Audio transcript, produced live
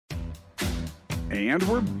And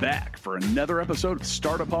we're back for another episode of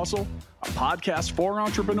Startup Hustle, a podcast for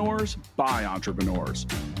entrepreneurs by entrepreneurs.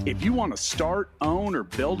 If you want to start, own, or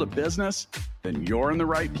build a business, then you're in the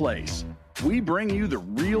right place. We bring you the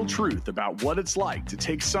real truth about what it's like to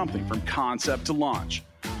take something from concept to launch.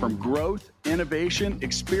 From growth, innovation,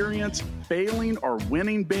 experience, failing, or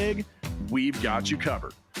winning big, we've got you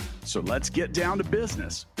covered. So let's get down to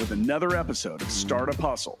business with another episode of Startup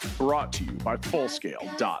Hustle, brought to you by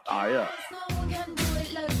Fullscale.io.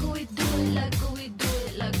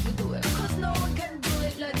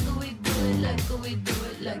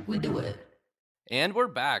 And we're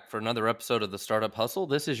back for another episode of the Startup Hustle.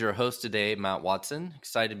 This is your host today, Matt Watson.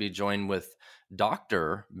 Excited to be joined with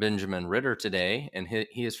Dr. Benjamin Ritter today, and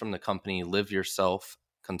he is from the company Live for Yourself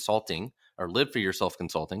Consulting,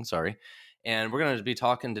 sorry. And we're going to be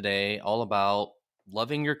talking today all about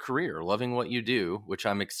loving your career, loving what you do, which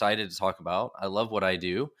I'm excited to talk about. I love what I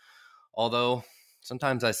do, although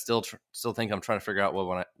sometimes I still think I'm trying to figure out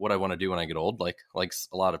what I want to do when I get old, like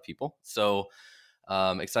a lot of people. So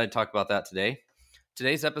excited to talk about that today.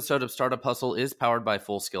 Today's episode of Startup Hustle is powered by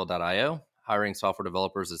Fullscale.io. Hiring software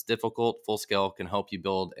developers is difficult. Fullscale can help you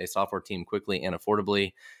build a software team quickly and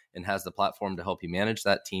affordably, and has the platform to help you manage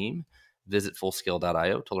that team. Visit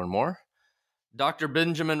Fullscale.io to learn more. Dr.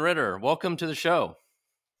 Benjamin Ritter, welcome to the show.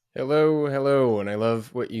 Hello. And I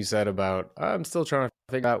love what you said about, I'm still trying to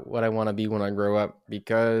figure out what I want to be when I grow up,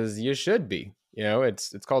 because you should be. You know,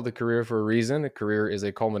 it's called a career for a reason. A career is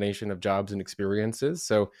a culmination of jobs and experiences.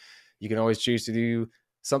 So you can always choose to do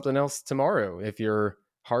something else tomorrow if your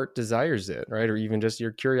heart desires it, right? Or even just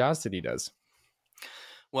your curiosity does.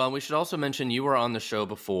 Well, we should also mention you were on the show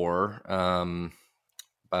before,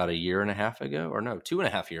 about a year and a half ago, or no,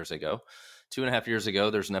 2.5 years ago. 2.5 years ago,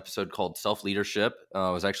 there's an episode called Self-Leadership. It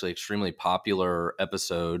was actually an extremely popular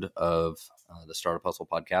episode of the Startup Hustle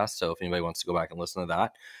podcast. So if anybody wants to go back and listen to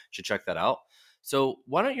that, you should check that out. So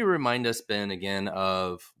why don't you remind us, Ben, again,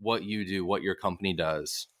 of what you do, what your company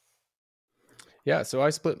does? Yeah, so I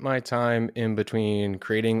split my time in between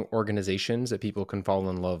creating organizations that people can fall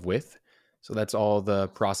in love with. So that's all the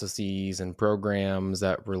processes and programs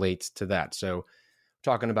that relate to that. So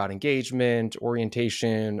talking about engagement,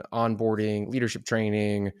 orientation, onboarding, leadership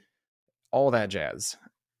training, all that jazz.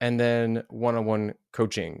 And then one-on-one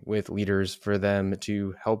coaching with leaders for them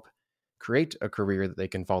to help create a career that they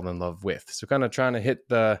can fall in love with. So kind of trying to hit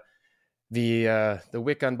the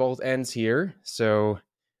wick on both ends here. So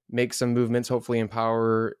make some movements, hopefully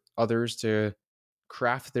empower others to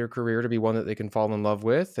craft their career to be one that they can fall in love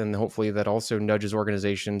with. And hopefully that also nudges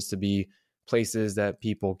organizations to be places that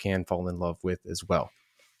people can fall in love with as well.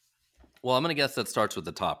 Well, I'm going to guess that starts with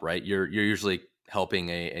the top, right? You're usually helping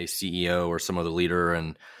a CEO or some other leader,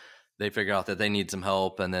 and they figure out that they need some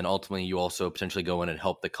help, and then ultimately you also potentially go in and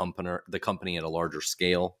help the company at a larger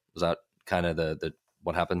scale. Is that kind of the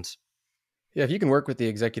what happens? Yeah, if you can work with the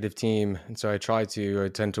executive team, and so I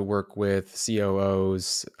tend to work with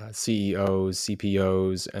COOs, CEOs,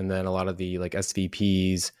 CPOs, and then a lot of the like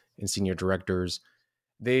SVPs and senior directors.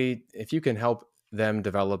 If you can help them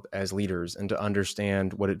develop as leaders and to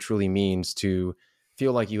understand what it truly means to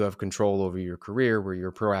feel like you have control over your career, where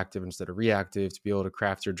you're proactive instead of reactive, to be able to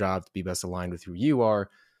craft your job to be best aligned with who you are,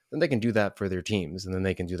 then they can do that for their teams. And then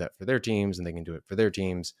they can do that for their teams, and they can do it for their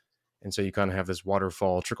teams. And so you kind of have this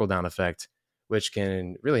waterfall trickle-down effect, which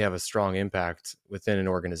can really have a strong impact within an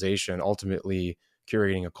organization, ultimately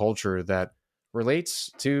curating a culture that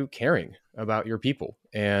relates to caring about your people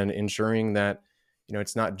and ensuring that, you know,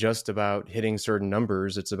 it's not just about hitting certain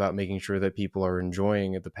numbers. It's about making sure that people are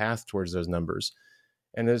enjoying the path towards those numbers.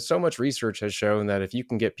 And there's so much research has shown that if you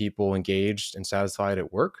can get people engaged and satisfied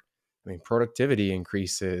at work, I mean, productivity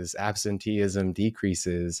increases, absenteeism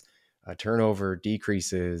decreases, turnover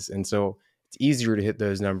decreases. And so it's easier to hit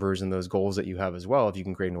those numbers and those goals that you have as well if you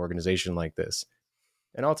can create an organization like this.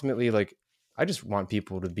 And ultimately, like, I just want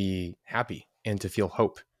people to be happy and to feel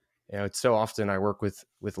hope. You know, it's so often I work with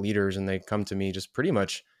leaders and they come to me just pretty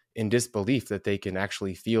much in disbelief that they can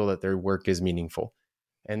actually feel that their work is meaningful.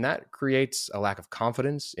 And that creates a lack of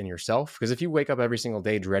confidence in yourself. Because if you wake up every single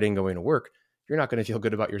day dreading going to work, you're not going to feel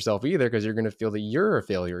good about yourself either, because you're going to feel that you're a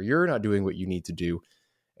failure. You're not doing what you need to do.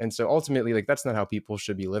 And so ultimately, like, that's not how people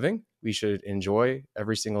should be living. We should enjoy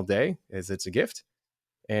every single day as it's a gift.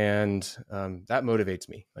 And that motivates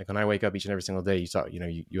me. Like when I wake up each and every single day,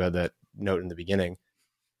 you had that note in the beginning.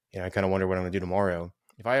 You know, I kind of wonder what I'm going to do tomorrow.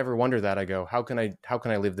 If I ever wonder that, I go, how can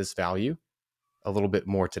I live this value a little bit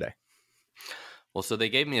more today? Well, so they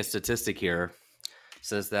gave me a statistic here. It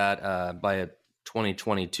says that by a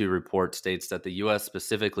 2022 report states that the U.S.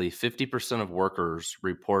 specifically, 50% of workers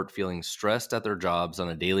report feeling stressed at their jobs on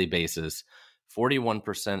a daily basis.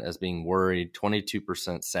 41% as being worried,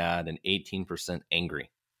 22% sad, and 18% angry.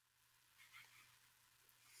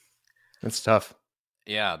 That's tough.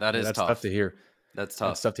 Yeah, that's that's tough. tough to hear. That's tough.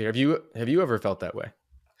 That's tough to hear. Have you ever felt that way?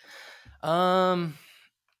 I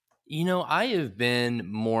have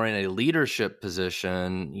been more in a leadership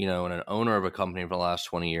position, and an owner of a company for the last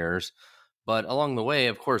 20 years. But along the way,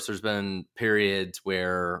 of course, there's been periods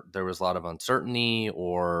where there was a lot of uncertainty,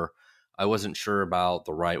 or I wasn't sure about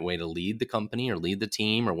the right way to lead the company or lead the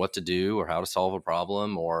team or what to do or how to solve a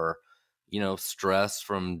problem, or, stress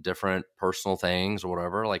from different personal things or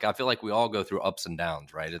whatever. Like, I feel like we all go through ups and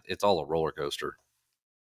downs, right? It's all a roller coaster.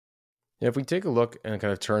 Yeah, if we take a look and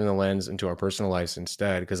kind of turn the lens into our personal lives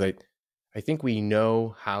instead, because I think we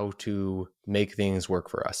know how to make things work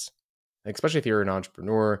for us. Like, especially if you're an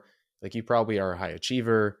entrepreneur, like you probably are a high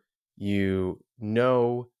achiever, you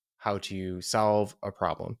know how to solve a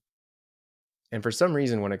problem. And for some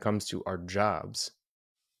reason, when it comes to our jobs,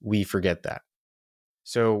 we forget that.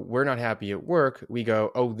 So we're not happy at work. We go,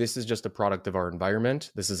 oh, this is just a product of our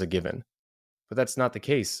environment. This is a given. But that's not the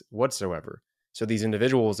case whatsoever. So these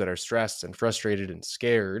individuals that are stressed and frustrated and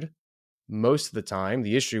scared, most of the time,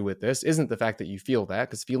 the issue with this isn't the fact that you feel that,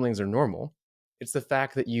 because feelings are normal. It's the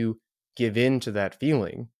fact that you give in to that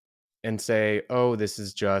feeling and say, oh, this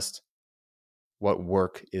is just what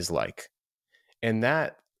work is like. And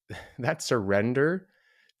that surrender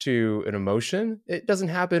to an emotion, it doesn't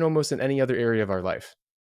happen almost in any other area of our life.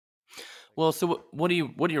 Well, so what do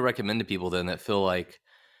you recommend to people then that feel like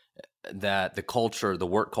that the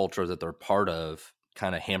work culture that they're part of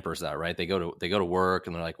kind of hampers that, right? They go to work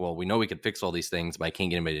and they're like, well, we know we can fix all these things, but I can't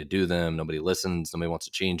get anybody to do them. Nobody listens. Nobody wants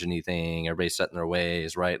to change anything. Everybody's set in their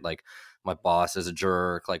ways, right? Like, my boss is a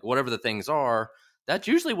jerk, like whatever the things are. That's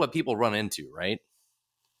usually what people run into, right?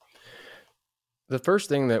 The first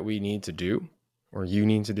thing that we need to do, or you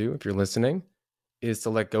need to do if you're listening, is to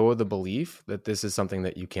let go of the belief that this is something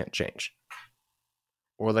that you can't change.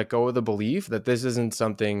 Or let go of the belief that this isn't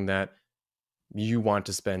something that you want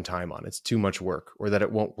to spend time on. It's too much work, or that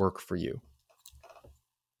it won't work for you.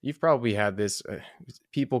 You've probably had this,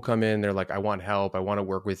 people come in, they're like, I want help, I want to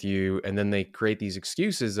work with you. And then they create these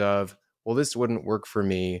excuses of, well, this wouldn't work for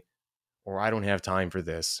me, or I don't have time for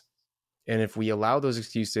this. And if we allow those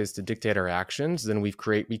excuses to dictate our actions, then we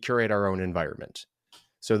curate our own environment.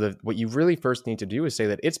 So what you really first need to do is say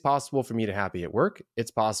that it's possible for me to be happy at work.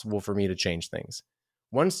 It's possible for me to change things.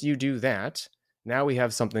 Once you do that, now we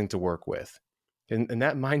have something to work with. And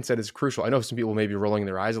that mindset is crucial. I know some people may be rolling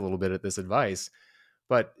their eyes a little bit at this advice,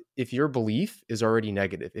 but if your belief is already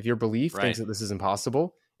negative, if your belief thinks that this is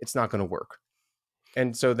impossible, it's not going to work.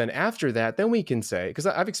 And so then after that, then we can say, because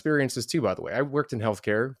I've experienced this too, by the way. I worked in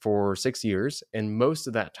healthcare for 6 years, and most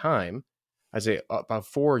of that time, I'd say about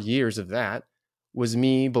 4 years of that, was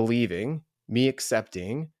me believing, me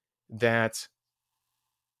accepting that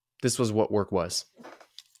this was what work was.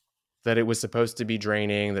 That it was supposed to be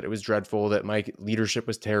draining, that it was dreadful, that my leadership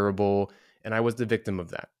was terrible, and I was the victim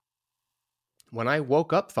of that. When I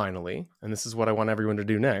woke up finally, and this is what I want everyone to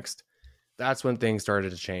do next, that's when things started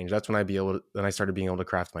to change. That's when I started being able to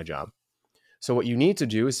craft my job. So what you need to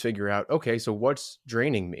do is figure out, okay, so what's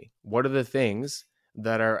draining me? What are the things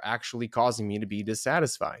that are actually causing me to be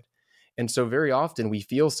dissatisfied? And so very often we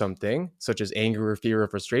feel something such as anger or fear or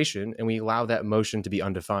frustration, and we allow that emotion to be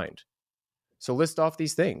undefined. So list off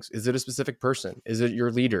these things. Is it a specific person? Is it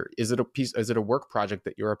your leader? Is it a work project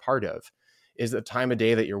that you're a part of? Is it a time of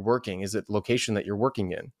day that you're working? Is it location that you're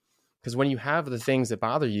working in? Because when you have the things that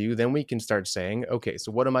bother you, then we can start saying, okay,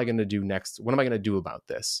 so what am I going to do next? What am I going to do about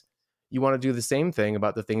this? You want to do the same thing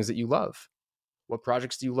about the things that you love. What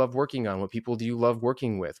projects do you love working on? What people do you love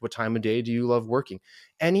working with? What time of day do you love working?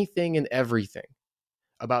 Anything and everything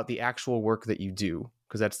about the actual work that you do,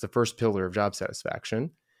 because that's the first pillar of job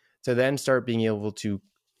satisfaction, to then start being able to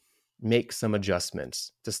make some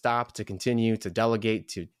adjustments, to stop, to continue, to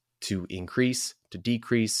delegate, to increase, to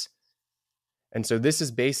decrease. And so this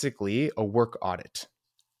is basically a work audit.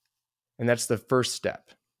 And that's the first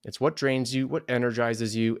step. It's what drains you, what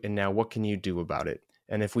energizes you, and now what can you do about it?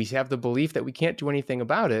 And if we have the belief that we can't do anything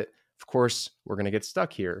about it, of course, we're going to get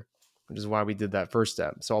stuck here, which is why we did that first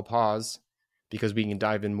step. So I'll pause because we can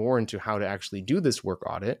dive in more into how to actually do this work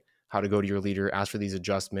audit, how to go to your leader, ask for these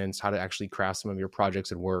adjustments, how to actually craft some of your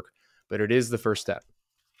projects and work. But it is the first step.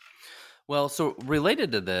 Well, so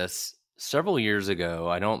related to this, several years ago,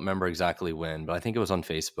 I don't remember exactly when, but I think it was on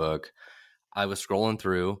Facebook. I was scrolling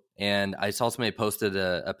through and I saw somebody posted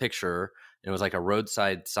a picture. And it was like a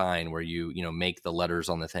roadside sign where you make the letters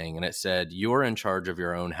on the thing. And it said, you're in charge of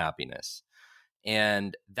your own happiness.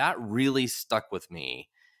 And that really stuck with me.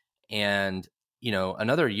 And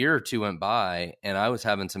another year or two went by and I was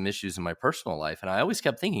having some issues in my personal life. And I always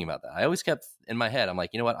kept thinking about that. I always kept in my head, I'm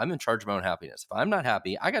like, you know what? I'm in charge of my own happiness. If I'm not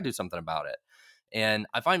happy, I got to do something about it. And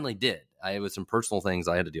I finally did. It was some personal things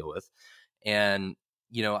I had to deal with. And,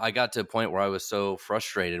 I got to a point where I was so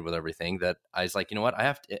frustrated with everything that I was like, you know what?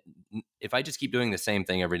 If I just keep doing the same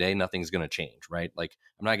thing every day, nothing's going to change, right? Like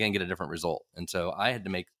I'm not going to get a different result. And so I had to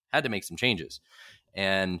make some changes.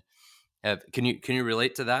 And can you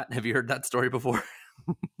relate to that? Have you heard that story before?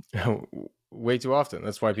 Way too often.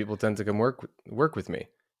 That's why people tend to come work with me.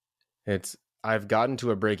 I've gotten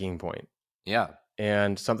to a breaking point. Yeah.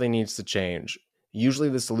 And something needs to change. Usually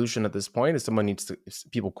the solution at this point is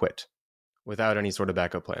people quit without any sort of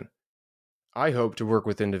backup plan. I hope to work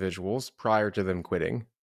with individuals prior to them quitting,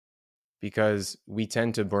 because we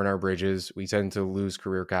tend to burn our bridges. We tend to lose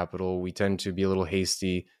career capital. We tend to be a little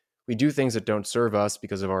hasty. We do things that don't serve us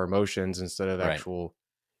because of our emotions instead of actual,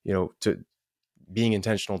 to being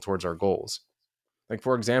intentional towards our goals. Like,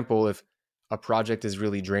 for example, if a project is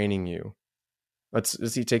really draining you, let's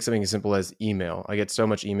take something as simple as email. I get so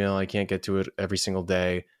much email, I can't get to it every single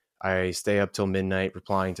day. I stay up till midnight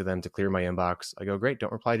replying to them to clear my inbox. I go, great,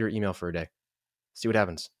 don't reply to your email for a day. See what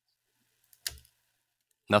happens.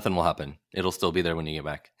 Nothing will happen. It'll still be there when you get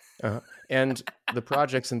back. And the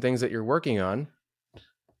projects and things that you're working on,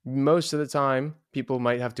 most of the time, people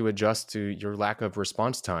might have to adjust to your lack of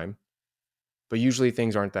response time, but usually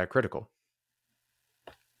things aren't that critical.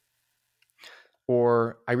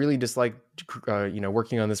 Or I really dislike,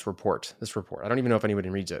 working on this report. I don't even know if anybody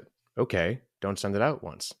reads it. Okay, don't send it out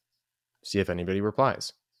once. See if anybody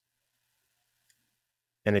replies.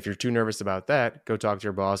 And if you're too nervous about that, go talk to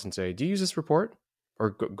your boss and say, do you use this report?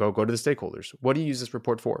 Or go to the stakeholders. What do you use this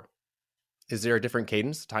report for? Is there a different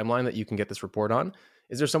cadence, timeline that you can get this report on?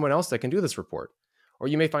 Is there someone else that can do this report? Or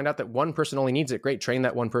you may find out that one person only needs it. Great, train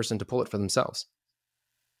that one person to pull it for themselves.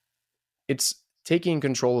 It's taking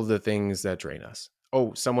control of the things that drain us.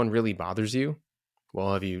 Oh, someone really bothers you?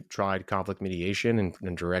 Well, have you tried conflict mediation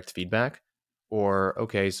and direct feedback? Or,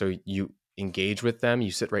 okay, so you engage with them, you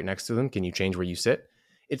sit right next to them. Can you change where you sit?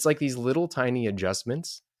 It's like these little tiny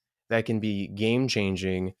adjustments that can be game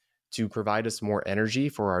changing to provide us more energy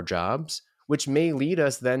for our jobs, which may lead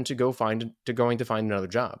us then to going to find another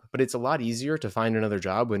job. But it's a lot easier to find another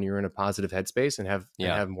job when you're in a positive headspace and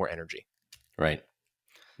have more energy. Right.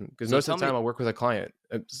 Because most of the time I'll work with a client.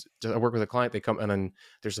 They come and then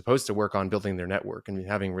they're supposed to work on building their network and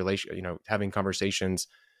having conversations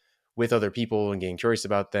with other people and getting curious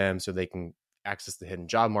about them so they can access the hidden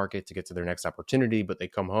job market to get to their next opportunity. But they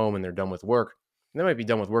come home and they're done with work. And they might be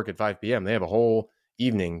done with work at 5 p.m. They have a whole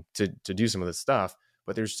evening to do some of this stuff,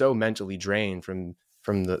 but they're so mentally drained from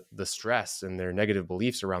the stress and their negative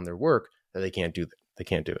beliefs around their work that they can't do that. They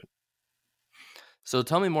can't do it. So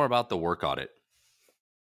tell me more about the work audit.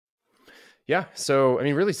 Yeah. So,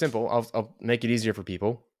 really simple. I'll make it easier for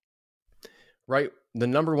people. Right. The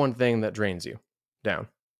number one thing that drains you down.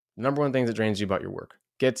 The number one thing that drains you about your work.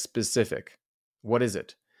 Get specific. What is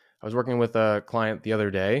it? I was working with a client the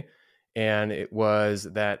other day, and it was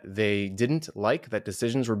that they didn't like that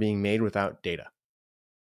decisions were being made without data.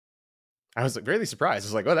 I was really surprised. I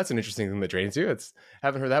was like, oh, that's an interesting thing that drains you.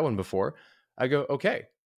 Haven't heard that one before. I go, okay,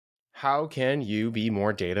 how can you be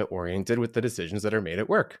more data oriented with the decisions that are made at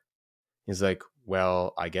work? He's like,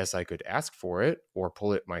 well, I guess I could ask for it or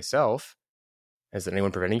pull it myself. Is there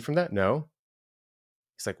anyone preventing you from that? No.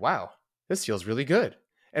 He's like, wow, this feels really good.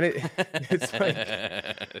 And it's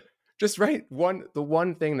like, just right. The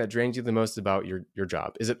one thing that drains you the most about your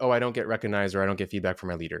job. Is it, oh, I don't get recognized or I don't get feedback from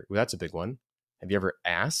my leader? Well, that's a big one. Have you ever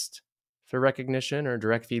asked for recognition or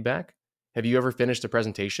direct feedback? Have you ever finished a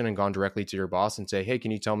presentation and gone directly to your boss and say, hey,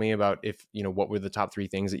 can you tell me about what were the top 3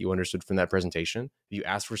 things that you understood from that presentation? Have you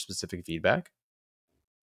asked for specific feedback?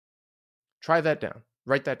 Try that down.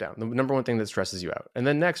 Write that down. The number one thing that stresses you out. And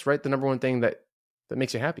then next, write the number one thing that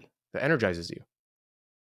makes you happy, that energizes you.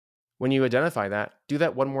 When you identify that, do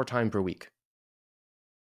that one more time per week.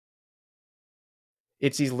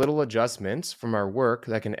 It's these little adjustments from our work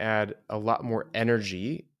that can add a lot more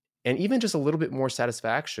energy, and even just a little bit more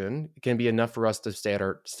satisfaction can be enough for us to stay at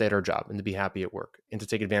our job and to be happy at work and to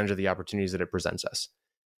take advantage of the opportunities that it presents us.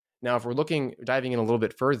 Now, if we're diving in a little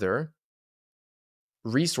bit further,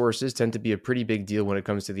 resources tend to be a pretty big deal when it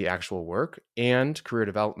comes to the actual work, and career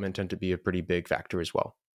development tend to be a pretty big factor as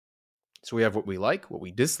well. So we have what we like, what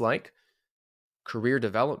we dislike, career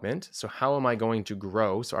development. So how am I going to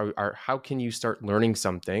grow? So how can you start learning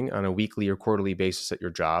something on a weekly or quarterly basis at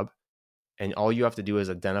your job? And all you have to do is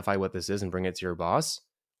identify what this is and bring it to your boss,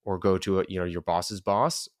 or go to your boss's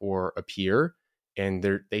boss or a peer. And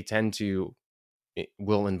they tend to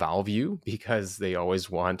will involve you because they always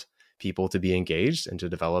want people to be engaged and to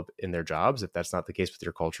develop in their jobs. If that's not the case with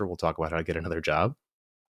your culture, we'll talk about how to get another job.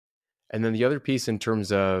 And then the other piece in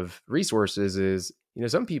terms of resources is,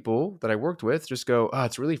 some people that I worked with just go,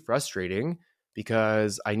 it's really frustrating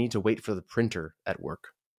because I need to wait for the printer at work.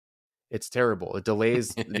 It's terrible. It delays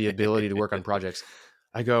the ability to work on projects.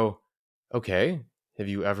 I go, okay, have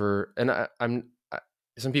you ever, and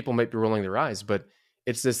some people might be rolling their eyes, but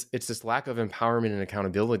it's this lack of empowerment and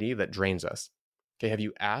accountability that drains us. Okay, have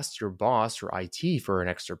you asked your boss or IT for an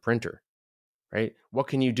extra printer? Right? What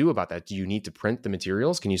can you do about that? Do you need to print the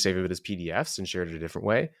materials? Can you save it as PDFs and share it a different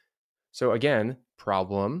way? So again,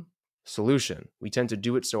 problem, solution. We tend to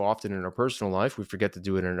do it so often in our personal life, we forget to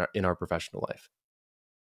do it in our professional life.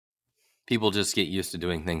 People just get used to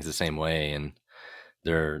doing things the same way, and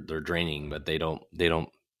they're draining, but they don't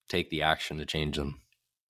take the action to change them.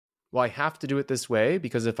 Well, I have to do it this way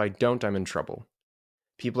because if I don't, I'm in trouble.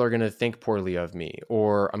 People are going to think poorly of me,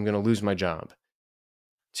 or I'm going to lose my job.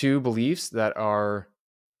 Two beliefs that are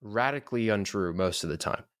radically untrue most of the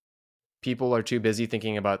time. People are too busy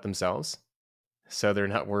thinking about themselves, so they're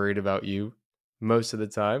not worried about you most of the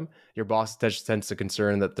time. Your boss tends to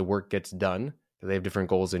concern that the work gets done, that they have different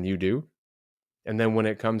goals than you do. And then when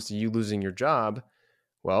it comes to you losing your job,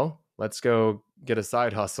 well, let's go get a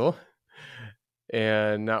side hustle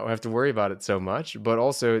and not have to worry about it so much. But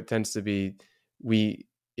also it tends to be,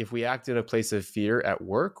 if we act in a place of fear at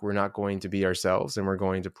work, we're not going to be ourselves, and we're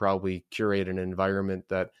going to probably curate an environment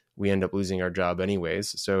that we end up losing our job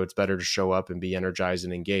anyways. So it's better to show up and be energized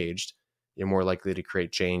and engaged. You're more likely to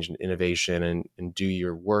create change and innovation and do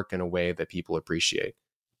your work in a way that people appreciate.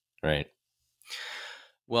 Right.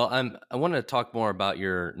 Well, I want to talk more about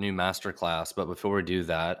your new masterclass, but before we do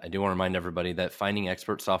that, I do want to remind everybody that finding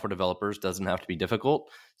expert software developers doesn't have to be difficult,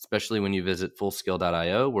 especially when you visit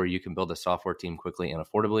Fullscale.io, where you can build a software team quickly and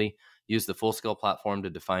affordably. Use the Fullscale platform to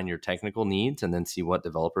define your technical needs and then see what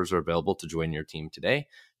developers are available to join your team today.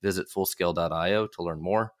 Visit Fullscale.io to learn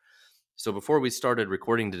more. So before we started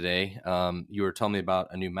recording today, you were telling me about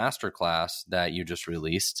a new masterclass that you just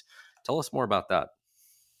released. Tell us more about that.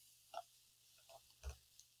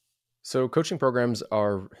 So coaching programs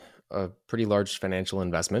are a pretty large financial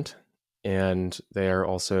investment, and they are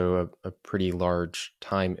also a pretty large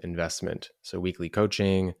time investment. So weekly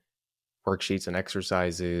coaching, worksheets and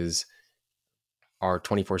exercises are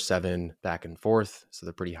 24/7 back and forth. So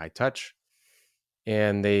they're pretty high touch.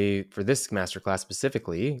 And for this masterclass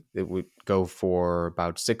specifically, it would go for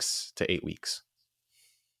about 6 to 8 weeks.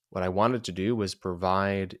 What I wanted to do was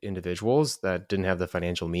provide individuals that didn't have the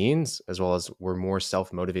financial means, as well as were more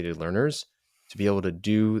self-motivated learners, to be able to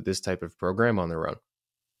do this type of program on their own.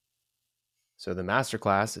 So the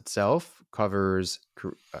masterclass itself covers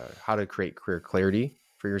how to create career clarity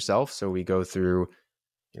for yourself. So we go through,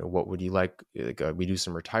 what would you like? We do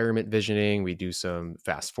some retirement visioning. We do some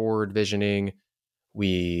fast forward visioning.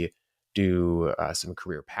 We do some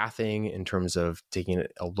career pathing in terms of taking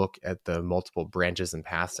a look at the multiple branches and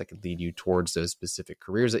paths that could lead you towards those specific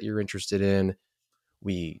careers that you're interested in.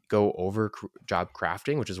 We go over job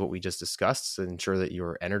crafting, which is what we just discussed, to ensure that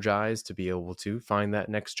you're energized to be able to find that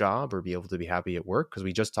next job or be able to be happy at work. Because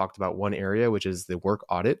we just talked about one area, which is the work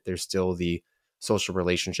audit. There's still the social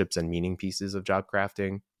relationships and meaning pieces of job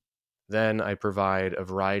crafting. Then I provide a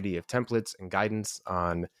variety of templates and guidance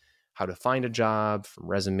on how to find a job, from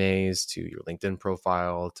resumes to your LinkedIn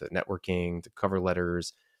profile, to networking, to cover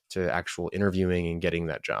letters, to actual interviewing and getting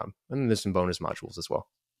that job. And then there's some bonus modules as well.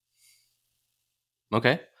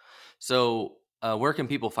 Okay. So where can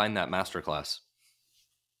people find that masterclass?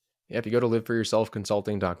 Yeah, if you go to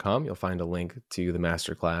liveforyourselfconsulting.com, you'll find a link to the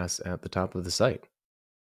masterclass at the top of the site.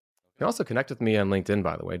 You can also connect with me on LinkedIn,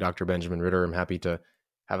 by the way, Dr. Benjamin Ritter. I'm happy to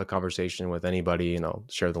have a conversation with anybody, and I'll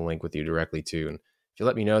share the link with you directly too. And if you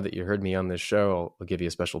let me know that you heard me on this show, I'll give you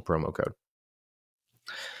a special promo code.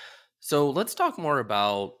 So let's talk more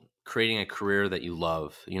about creating a career that you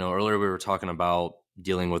love. Earlier we were talking about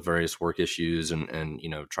dealing with various work issues and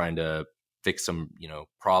trying to fix some,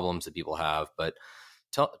 problems that people have. But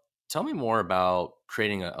tell me more about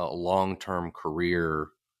creating a long-term career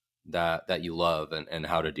that you love and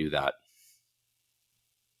how to do that.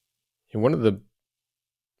 And one of the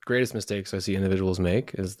greatest mistakes I see individuals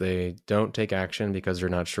make is they don't take action because they're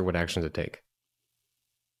not sure what action to take.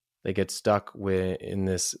 They get stuck in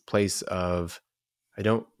this place of, I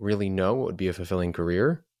don't really know what would be a fulfilling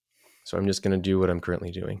career, so I'm just going to do what I'm currently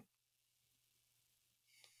doing.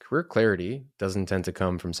 Career clarity doesn't tend to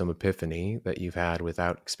come from some epiphany that you've had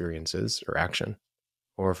without experiences or action,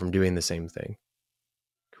 or from doing the same thing.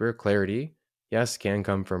 Career clarity yes, can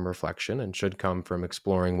come from reflection and should come from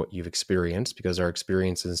exploring what you've experienced, because our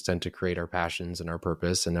experiences tend to create our passions and our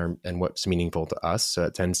purpose and what's meaningful to us. So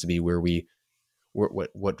it tends to be where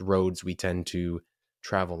what roads we tend to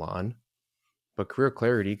travel on. But career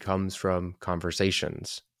clarity comes from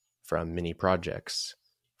conversations, from mini projects,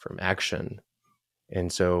 from action.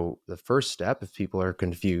 And so the first step, if people are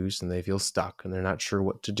confused and they feel stuck and they're not sure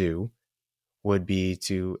what to do, would be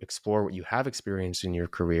to explore what you have experienced in your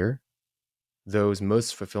career, those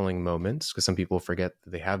most fulfilling moments, because some people forget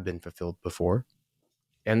that they have been fulfilled before,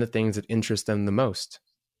 and the things that interest them the most.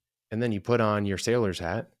 And then you put on your sailor's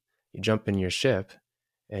hat, you jump in your ship,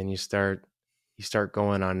 and you start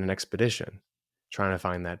going on an expedition, trying to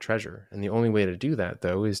find that treasure. And the only way to do that,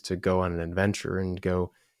 though, is to go on an adventure and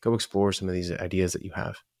go explore some of these ideas that you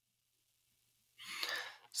have.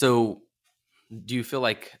 So do you feel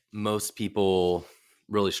like most people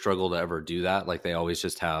really struggle to ever do that? Like they always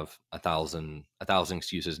just have a thousand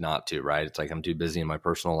excuses not to, right? It's like, I'm too busy in my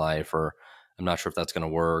personal life, or I'm not sure if that's going to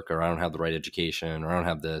work, or I don't have the right education, or I don't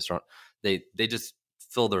have this, or they just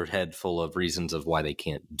fill their head full of reasons of why they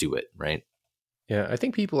can't do it, right? Yeah, I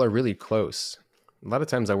think people are really close. A lot of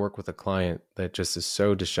times I work with a client that just is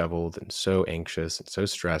so disheveled and so anxious and so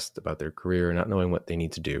stressed about their career and not knowing what they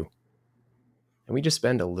need to do. And we just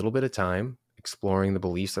spend a little bit of time exploring the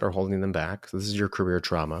beliefs that are holding them back. So this is your career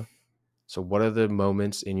trauma. So what are the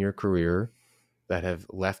moments in your career that have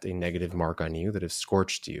left a negative mark on you, that have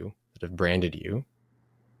scorched you, that have branded you?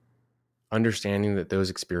 Understanding that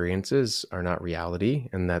those experiences are not reality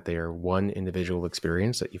and that they are one individual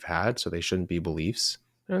experience that you've had, so they shouldn't be beliefs.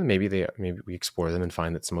 And maybe we explore them and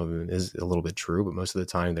find that some of them is a little bit true, but most of the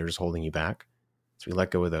time they're just holding you back. So we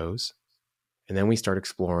let go of those. And then we start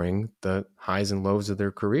exploring the highs and lows of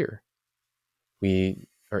their career. We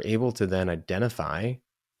are able to then identify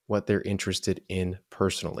what they're interested in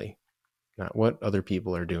personally, not what other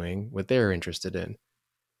people are doing, what they're interested in.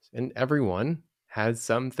 And everyone has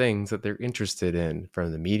some things that they're interested in,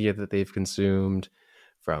 from the media that they've consumed,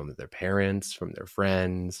 from their parents, from their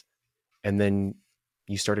friends. And then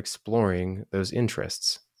you start exploring those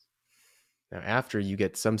interests. Now, after you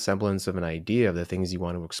get some semblance of an idea of the things you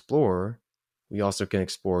want to explore, we also can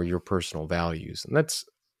explore your personal values. And that's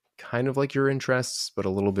kind of like your interests, but a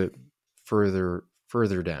little bit further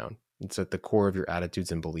down. It's at the core of your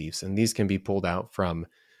attitudes and beliefs. And these can be pulled out from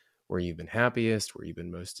where you've been happiest, where you've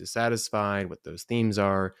been most dissatisfied, what those themes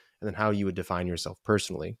are, and then how you would define yourself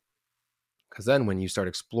personally. Because then when you start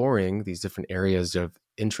exploring these different areas of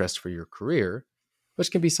interest for your career,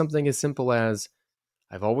 which can be something as simple as,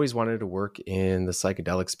 I've always wanted to work in the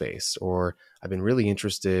psychedelic space, or I've been really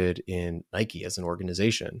interested in Nike as an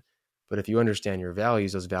organization. But if you understand your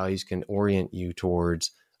values, those values can orient you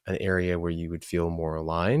towards an area where you would feel more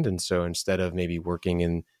aligned. And so instead of maybe working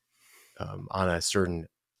in on a certain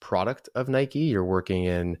product of Nike, you're working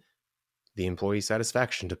in the employee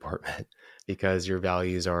satisfaction department because your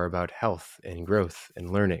values are about health and growth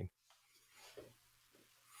and learning.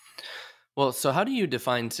 Well, so how do you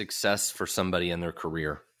define success for somebody in their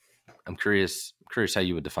career? I'm curious how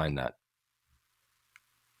you would define that.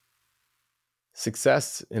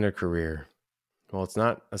 Success in a career. Well, it's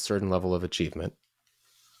not a certain level of achievement.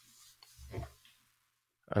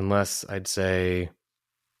 Unless I'd say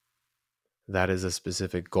that is a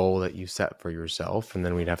specific goal that you set for yourself. And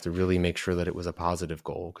then we'd have to really make sure that it was a positive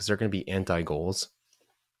goal, because there are going to be anti-goals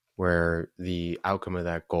where the outcome of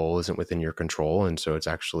that goal isn't within your control. And so it's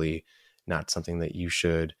actually not something that you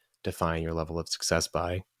should define your level of success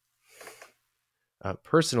by.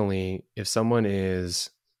 Personally, if someone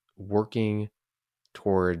is working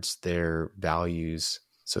towards their values,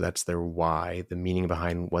 so that's their why, the meaning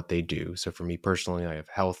behind what they do. So for me personally, I have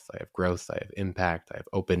health, I have growth, I have impact, I have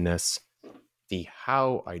openness. The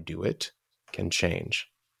how I do it can change.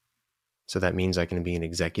 So that means I can be an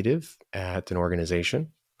executive at an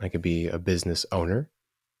organization. I could be a business owner.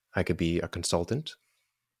 I could be a consultant.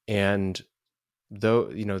 And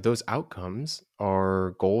those outcomes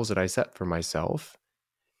are goals that I set for myself.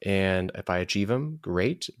 And if I achieve them,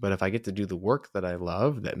 great. But if I get to do the work that I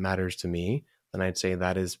love, that matters to me, then I'd say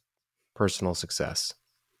that is personal success.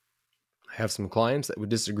 I have some clients that would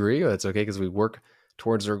disagree. That's okay, because we work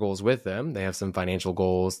towards their goals with them. They have some financial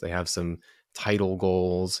goals. They have some title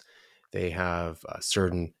goals. They have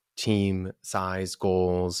certain team size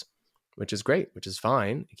goals, which is great, which is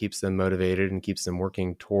fine. It keeps them motivated and keeps them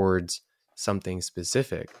working towards something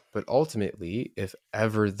specific. But ultimately, if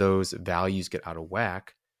ever those values get out of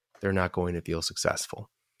whack, they're not going to feel successful.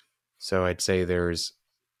 So I'd say there's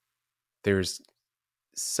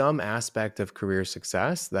some aspect of career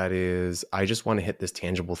success that is, I just want to hit this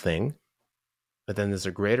tangible thing, But then there's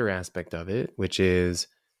a greater aspect of it, which is,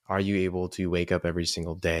 are you able to wake up every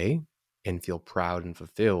single day and feel proud and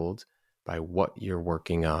fulfilled by what you're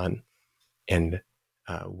working on and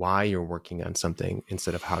why you're working on something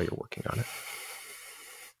instead of how you're working on it?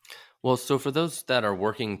 Well, so for those that are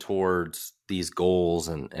working towards these goals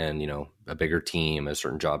and a bigger team, a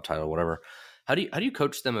certain job title, whatever, how do you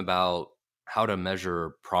coach them about how to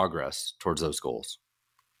measure progress towards those goals?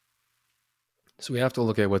 So we have to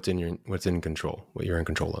look at what's in control, what you're in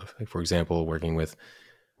control of. Like, for example, working with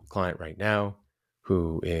a client right now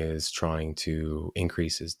who is trying to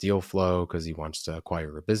increase his deal flow because he wants to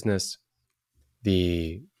acquire a business.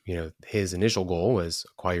 His initial goal was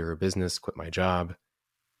acquire a business, quit my job.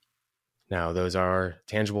 Now, those are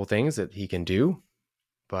tangible things that he can do,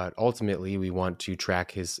 but ultimately we want to track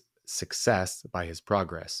his success by his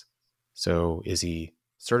progress. So is he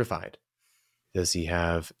certified? Does he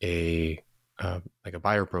have a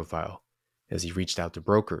buyer profile? Has he reached out to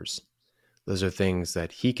brokers? Those are things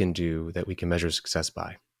that he can do that we can measure success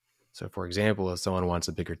by. So for example, if someone wants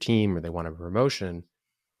a bigger team or they want a promotion,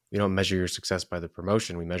 we don't measure your success by the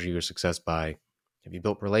promotion. We measure your success by, have you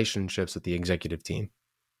built relationships with the executive team?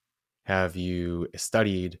 Have you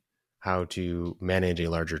studied how to manage a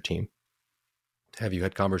larger team? Have you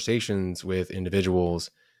had conversations with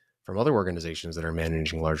individuals from other organizations that are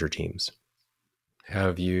managing larger teams?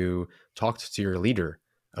 Have you talked to your leader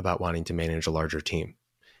about wanting to manage a larger team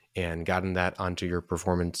and gotten that onto your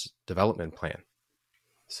performance development plan?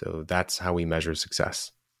 So that's how we measure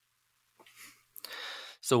success.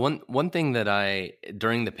 So one thing that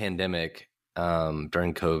during the pandemic,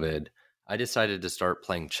 during COVID, I decided to start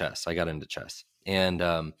playing chess. I got into chess, and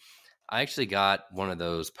I actually got one of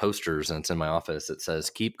those posters, and it's in my office. It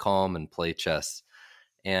says, "Keep calm and play chess."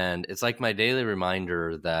 And it's like my daily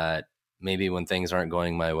reminder that maybe when things aren't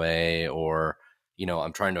going my way, or,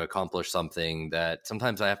 I'm trying to accomplish something, that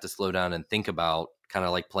sometimes I have to slow down and think about, kind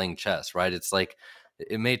of like playing chess, right? It's like,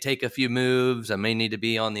 it may take a few moves. I may need to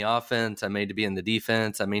be on the offense. I may need to be in the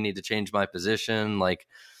defense. I may need to change my position. Like,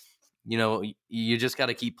 you just got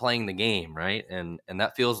to keep playing the game, right? And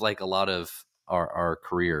that feels like a lot of our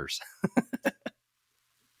careers.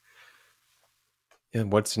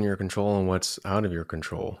 And what's in your control and what's out of your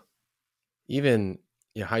control. Even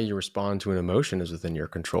how you respond to an emotion is within your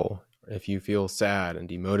control. If you feel sad and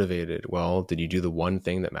demotivated, well, did you do the one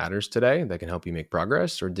thing that matters today that can help you make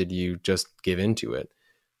progress, or did you just give into it?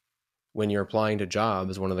 When you're applying to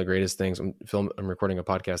jobs, one of the greatest things, I'm recording a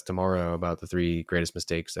podcast tomorrow about the 3 greatest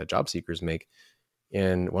mistakes that job seekers make.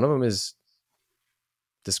 And one of them is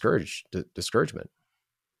discouragement.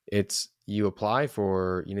 It's, you apply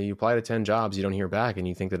to 10 jobs, you don't hear back, and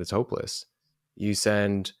you think that it's hopeless. You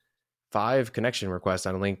send 5 connection requests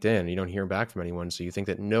on LinkedIn, you don't hear back from anyone, so you think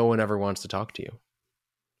that no one ever wants to talk to you.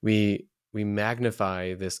 We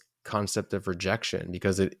magnify this concept of rejection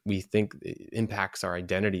because we think it impacts our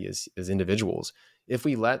identity as individuals. If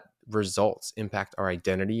we let results impact our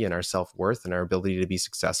identity and our self-worth and our ability to be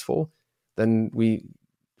successful, then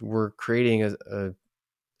we're creating a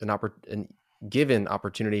given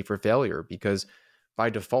opportunity for failure, because by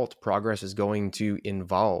default, progress is going to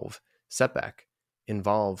involve setback,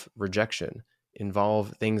 involve rejection,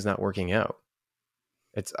 involve things not working out.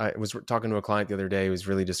 I was talking to a client the other day who was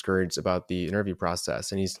really discouraged about the interview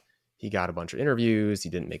process, and he got a bunch of interviews. He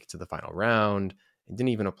didn't make it to the final round and didn't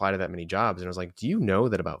even apply to that many jobs. And I was like, do you know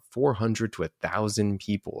that about 400 to 1,000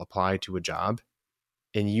 people apply to a job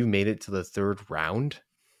and you made it to the 3rd round?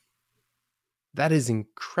 That is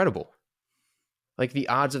incredible. Like, the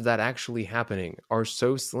odds of that actually happening are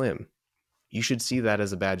so slim. You should see that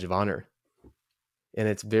as a badge of honor. And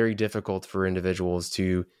it's very difficult for individuals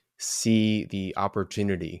to see the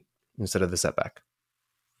opportunity instead of the setback.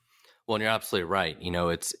 Well, and you're absolutely right.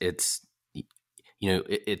 It's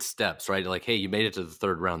steps, right? Like, hey, you made it to the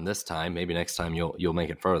 3rd round this time. Maybe next time you'll make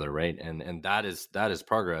it further, right? And that is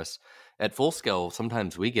progress. At Full Scale,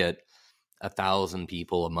 sometimes we get 1,000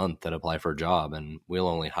 people a month that apply for a job, and we'll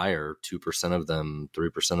only hire 2% of them,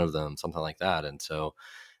 3% of them, something like that. And so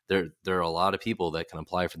there are a lot of people that can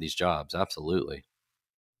apply for these jobs. Absolutely.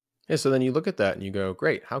 Yeah. So then you look at that and you go,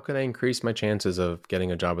 great, how can I increase my chances of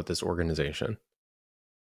getting a job at this organization?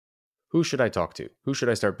 Who should I talk to? Who should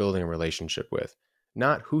I start building a relationship with?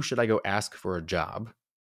 Not who should I go ask for a job?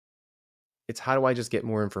 It's how do I just get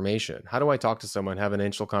more information? How do I talk to someone, have an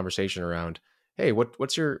initial conversation around, hey,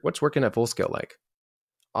 what's working at Full Scale like?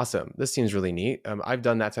 Awesome. This seems really neat. I've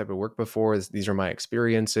done that type of work before. These are my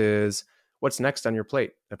experiences. What's next on your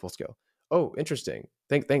plate at Full Scale? Oh, interesting.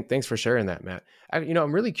 Thanks for sharing that, Matt.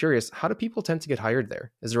 I'm really curious. How do people tend to get hired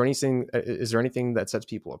there? Is there anything that sets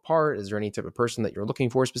people apart? Is there any type of person that you're looking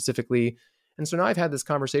for specifically? And so now I've had this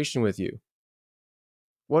conversation with you.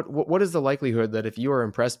 What is the likelihood that if you are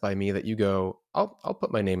impressed by me that you go, I'll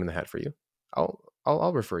put my name in the hat for you.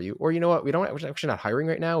 I'll refer you. Or you know what? We're actually not hiring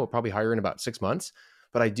right now. We'll probably hire in about 6 months.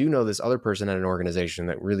 But I do know this other person at an organization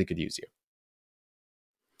that really could use you.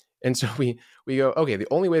 And so we go, okay, the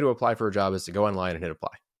only way to apply for a job is to go online and hit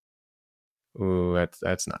apply. Ooh,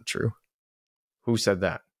 that's not true. Who said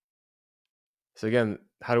that? So again,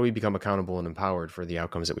 how do we become accountable and empowered for the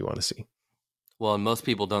outcomes that we want to see? Well, and most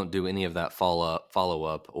people don't do any of that follow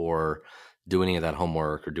up or do any of that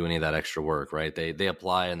homework or do any of that extra work, right? They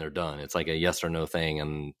apply and they're done. It's like a yes or no thing,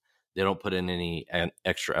 and they don't put in any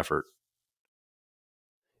extra effort.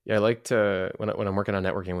 Yeah, I like to, when I'm working on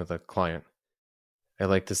networking with a client, I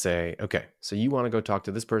like to say, okay, so you want to go talk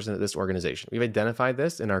to this person at this organization. We've identified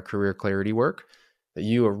this in our career clarity work, that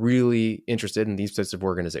you are really interested in these types of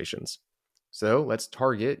organizations. So let's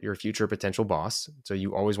target your future potential boss. So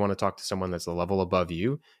you always want to talk to someone that's a level above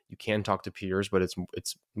you. You can talk to peers, but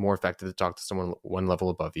it's more effective to talk to someone one level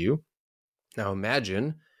above you. Now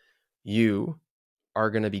imagine you are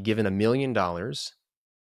going to be given $1 million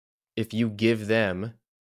if you give them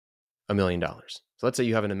 $1 million. So let's say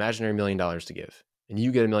you have an imaginary $1 million to give, and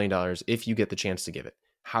you get $1 million if you get the chance to give it.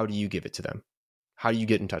 How do you give it to them? How do you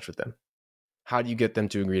get in touch with them? How do you get them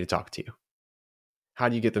to agree to talk to you? How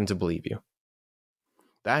do you get them to believe you?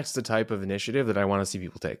 That's the type of initiative that I want to see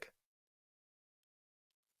people take.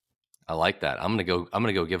 I like that. I'm gonna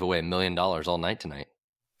go give away $1 million all night tonight.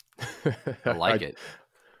 I like it.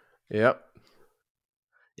 Yep.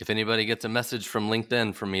 If anybody gets a message from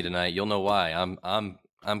LinkedIn from me tonight, you'll know why.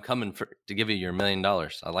 I'm coming to give you your $1 million.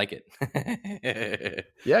 I like it.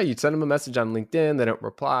 Yeah, you'd send them a message on LinkedIn. They don't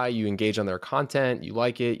reply. You engage on their content. You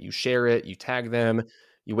like it. You share it. You tag them.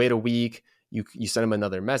 You wait a week. You send them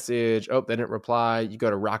another message. Oh, they didn't reply. You go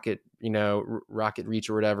to RocketReach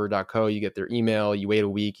or whatever.co. You get their email. You wait a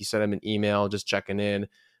week. You send them an email just checking in.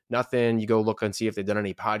 Nothing. You go look and see if they've done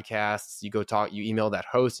any podcasts. You go talk. You email that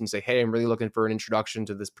host and say, hey, I'm really looking for an introduction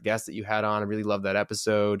to this guest that you had on. I really love that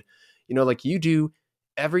episode. Like you do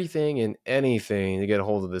everything and anything to get a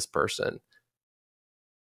hold of this person.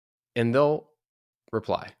 And they'll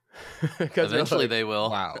reply. Eventually they will.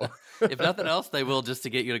 Wow. If nothing else, they will just to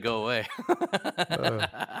get you to go away.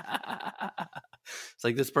 It's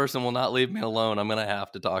like, this person will not leave me alone. I'm going to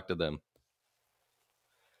have to talk to them.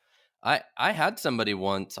 I had somebody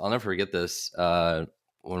once, I'll never forget this, one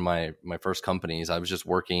of my first companies. I was just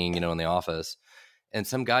working, in the office, and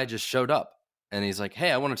some guy just showed up and he's like,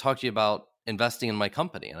 hey, I want to talk to you about investing in my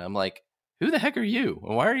company. And I'm like, who the heck are you?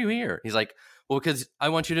 Why are you here? He's like, well, because I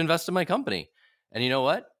want you to invest in my company. And you know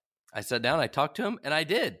what? I sat down, I talked to him, and I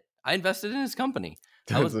did. I invested in his company.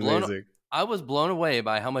 That's amazing. I was blown away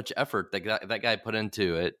by how much effort that guy put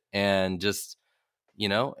into it, and just,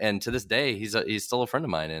 and to this day, he's still a friend of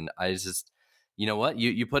mine. And I just, you know what,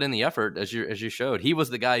 you put in the effort as you showed. He was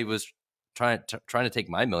the guy who was trying to take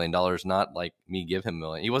my $1 million, not like me give him $1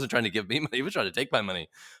 million. He wasn't trying to give me money. He was trying to take my money,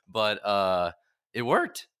 but it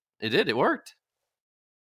worked. It worked.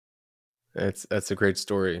 That's a great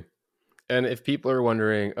story. And if people are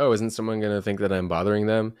wondering, oh, isn't someone going to think that I'm bothering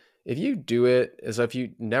them? If you do it, so if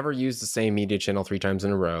you never use the same media channel 3 times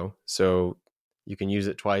in a row, so you can use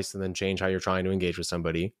it twice and then change how you're trying to engage with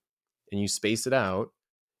somebody, and you space it out,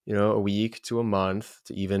 a week to a month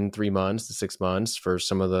to even 3 months to 6 months for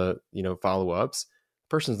some of the, follow-ups, the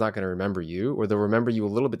person's not going to remember you, or they'll remember you a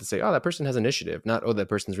little bit to say, oh, that person has initiative, not, oh, that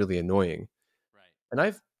person's really annoying. Right. And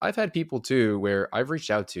I've had people too where I've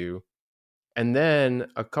reached out to, and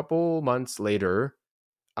then a couple months later,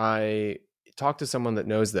 I talk to someone that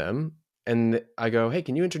knows them, and I go, hey,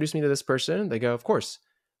 can you introduce me to this person? They go, of course.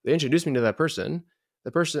 They introduce me to that person.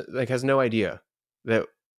 The person has no idea that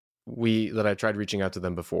I tried reaching out to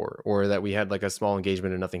them before, or that we had a small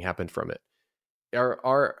engagement and nothing happened from it.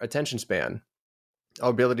 Our attention span, our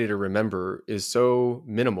ability to remember, is so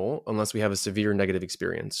minimal unless we have a severe negative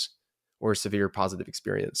experience or a severe positive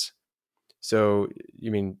experience. So,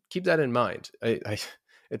 keep that in mind.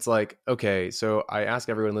 It's like, okay, so I ask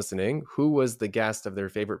everyone listening, who was the guest of their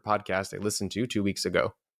favorite podcast they listened to 2 weeks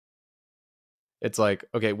ago? It's like,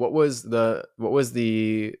 okay, what were 3 of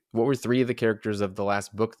the characters of the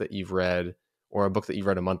last book that you've read, or a book that you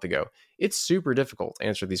read a month ago? It's super difficult to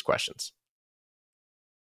answer these questions.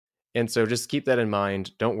 And so just keep that in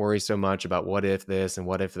mind. Don't worry so much about what if this and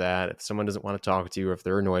what if that. If someone doesn't want to talk to you, or if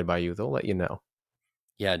they're annoyed by you, they'll let you know.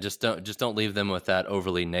 Yeah, just don't leave them with that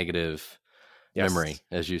overly negative memory,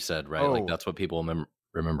 as you said, right? Like that's what people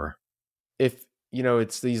remember. If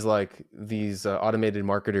it's these automated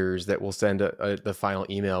marketers that will send the final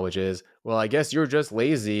email, which is, well, I guess you're just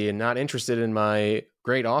lazy and not interested in my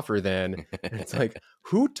great offer then. And it's like,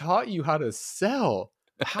 who taught you how to sell?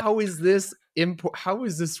 How is this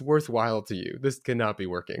worthwhile to you? This cannot be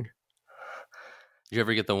working. Did you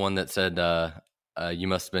ever get the one that said, you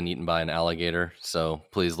must have been eaten by an alligator, so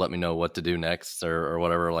please let me know what to do next, or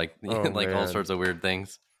whatever, like like all sorts of weird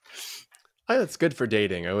things? That's good for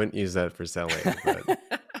dating. I wouldn't use that for selling. But...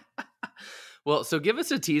 Well, so give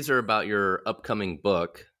us a teaser about your upcoming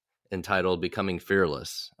book entitled Becoming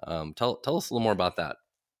Fearless. Tell us a little more about that.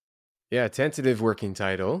 Yeah, tentative working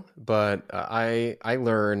title, but I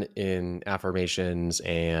learn in affirmations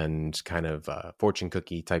and kind of fortune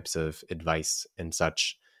cookie types of advice and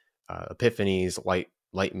such. Epiphanies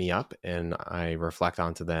light me up, and I reflect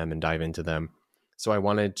onto them and dive into them. So I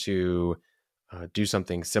wanted to do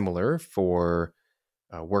something similar for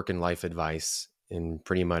work and life advice, in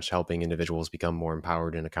pretty much helping individuals become more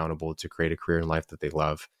empowered and accountable to create a career in life that they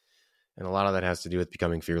love. And a lot of that has to do with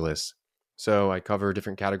becoming fearless. So I cover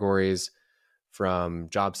different categories, from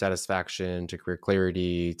job satisfaction to career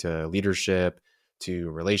clarity to leadership to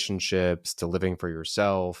relationships to living for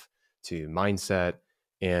yourself to mindset.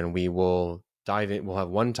 And we will dive in. We'll have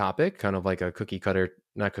one topic, kind of like a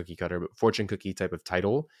not cookie cutter, but fortune cookie type of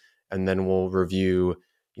title. And then we'll review,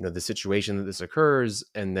 the situation that this occurs.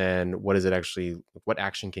 And then what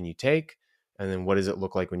action can you take? And then what does it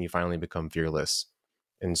look like when you finally become fearless?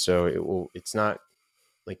 And so it's not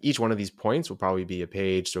like each one of these points will probably be a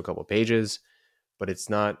page to a couple of pages, but it's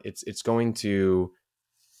going to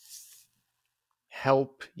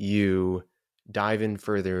help you dive in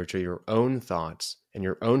further to your own thoughts and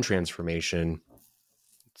your own transformation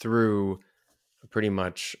through pretty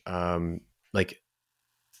much like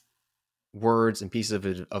words and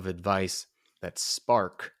pieces of advice that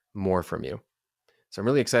spark more from you. So I'm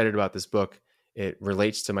really excited about this book. It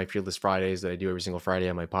relates to my Fearless Fridays that I do every single Friday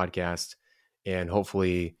on my podcast, and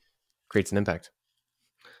hopefully creates an impact.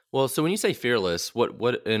 Well, so when you say fearless,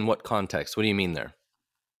 what in what context? What do you mean there?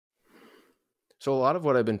 So a lot of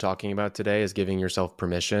what I've been talking about today is giving yourself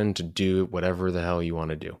permission to do whatever the hell you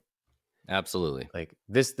want to do. Absolutely. Like,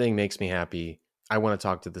 this thing makes me happy. I want to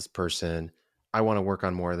talk to this person. I want to work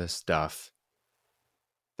on more of this stuff.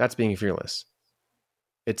 That's being fearless.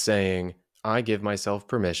 It's saying, I give myself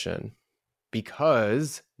permission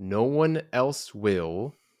because no one else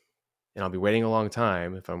will, and I'll be waiting a long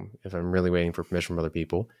time if I'm really waiting for permission from other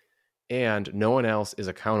people, and no one else is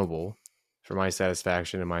accountable for my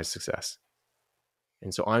satisfaction and my success.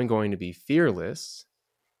 And so I'm going to be fearless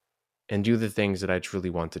and do the things that I truly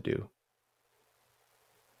want to do.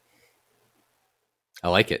 I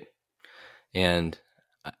like it. And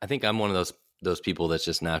I think I'm one of those people that's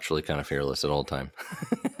just naturally kind of fearless at all time.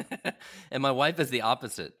 And my wife is the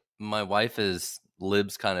opposite. My wife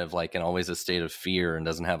lives kind of like in always a state of fear and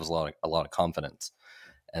doesn't have a lot of confidence.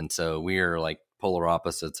 And so we are like polar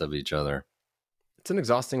opposites of each other. It's an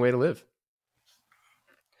exhausting way to live.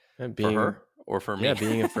 And for her or for me? Yeah,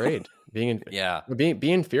 being afraid.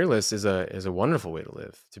 Being fearless is a wonderful way to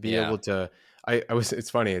live. To be able to, it's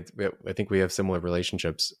funny. I think we have similar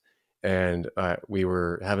relationships, and we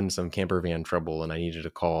were having some camper van trouble, and I needed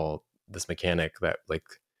to call this mechanic that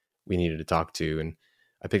we needed to talk to, and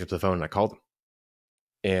I picked up the phone and I called him,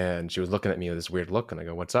 and she was looking at me with this weird look, and I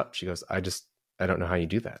go, "What's up?" She goes, I don't know how you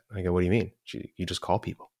do that. I go, "What do you mean?" You just call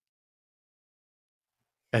people.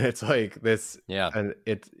 And it's like this, and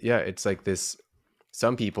it's like this.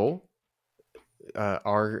 Some people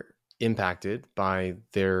are impacted by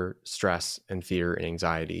their stress and fear and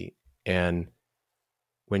anxiety, and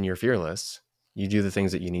when you're fearless, you do the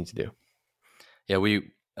things that you need to do. Yeah,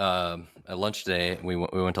 we at lunch today, we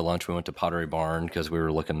went to lunch. We went to Pottery Barn because we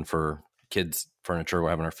were looking for kids' furniture. We're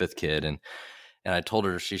having our 5th kid, and I told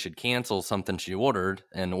her she should cancel something she ordered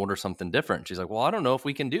and order something different. She's like, "Well, I don't know if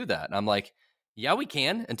we can do that." And I'm like, "Yeah, we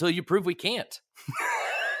can until you prove we can't."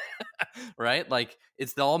 Right? Like,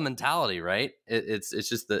 it's the all mentality, right? It's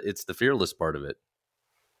just it's the fearless part of it.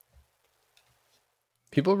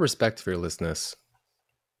 People respect fearlessness.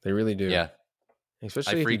 They really do. Yeah.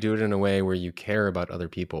 Especially if you do it in a way where you care about other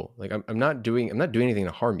people. Like, I'm not doing anything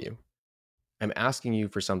to harm you. I'm asking you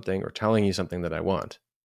for something or telling you something that I want.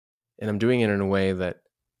 And I'm doing it in a way that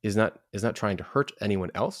is not trying to hurt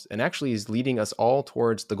anyone else, and actually is leading us all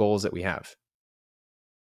towards the goals that we have.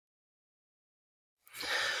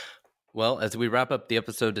 Well, as we wrap up the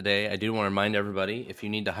episode today, I do want to remind everybody, if you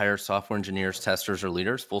need to hire software engineers, testers, or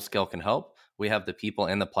leaders, Fullscale can help. We have the people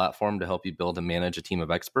and the platform to help you build and manage a team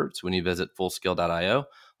of experts. When you visit Fullscale.io,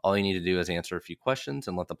 all you need to do is answer a few questions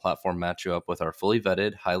and let the platform match you up with our fully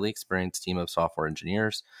vetted, highly experienced team of software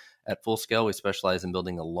engineers. At Fullscale, we specialize in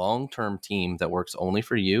building a long-term team that works only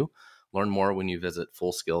for you. Learn more when you visit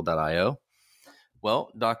Fullscale.io.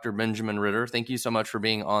 Well, Dr. Benjamin Ritter, thank you so much for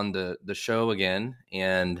being on the show again.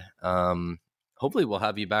 And hopefully we'll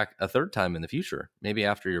have you back a third time in the future, maybe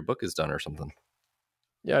after your book is done or something.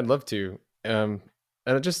 Yeah, I'd love to. And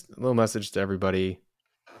just a little message to everybody.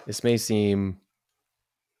 This may seem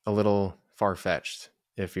a little far-fetched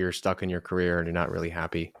if you're stuck in your career and you're not really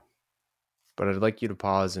happy. But I'd like you to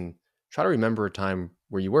pause and try to remember a time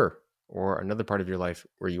where you were, or another part of your life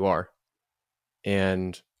where you are,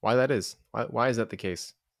 and why that is. Why is that the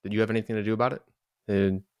case? Did you have anything to do about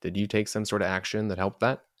it? Did you take some sort of action that helped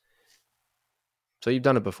that? So you've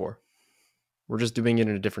done it before. We're just doing it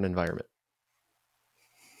in a different environment.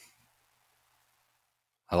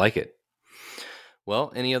 I like it.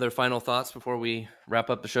 Well, any other final thoughts before we wrap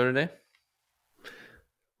up the show today?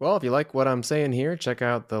 Well, if you like what I'm saying here, check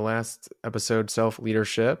out the last episode,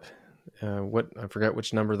 Self-Leadership. I forget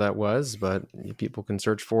which number that was, but people can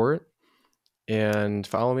search for it. And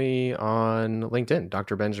follow me on LinkedIn,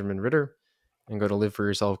 Dr. Benjamin Ritter, and go to Live for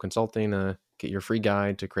Yourself Consulting, get your free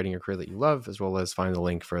guide to creating a career that you love, as well as find the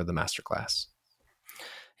link for the masterclass.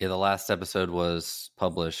 Yeah, the last episode was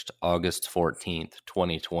published August 14th,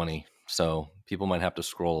 2020. So people might have to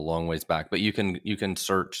scroll a long ways back, but you can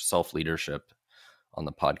search self-leadership on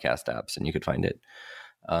the podcast apps and you could find it.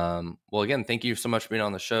 Well, again, thank you so much for being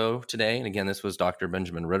on the show today. And again, this was Dr.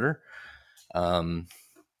 Benjamin Ritter.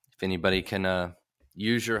 If anybody can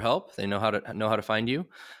use your help, they know how to find you.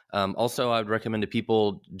 Also, I would recommend to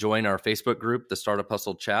people join our Facebook group, the Startup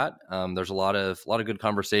Hustle Chat. There's a lot of good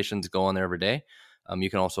conversations going there every day. You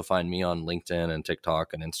can also find me on LinkedIn and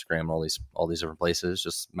TikTok and Instagram, all these different places.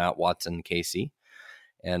 Just Matt Watson KC.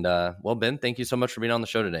 And well, Ben, thank you so much for being on the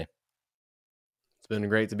show today. It's been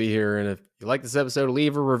great to be here. And if you like this episode,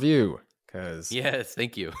 leave a review, because yes,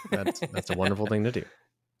 thank you. that's a wonderful thing to do.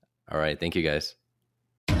 All right, thank you guys.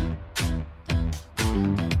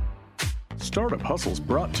 Startup Hustle is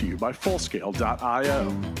brought to you by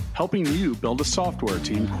Fullscale.io, helping you build a software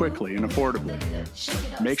team quickly and affordably.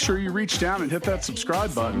 Make sure you reach down and hit that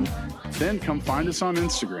subscribe button, then come find us on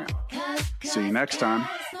Instagram. See you next time.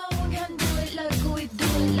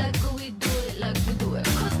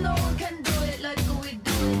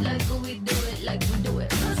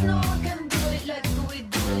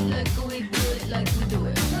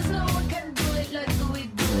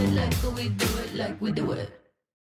 We do it.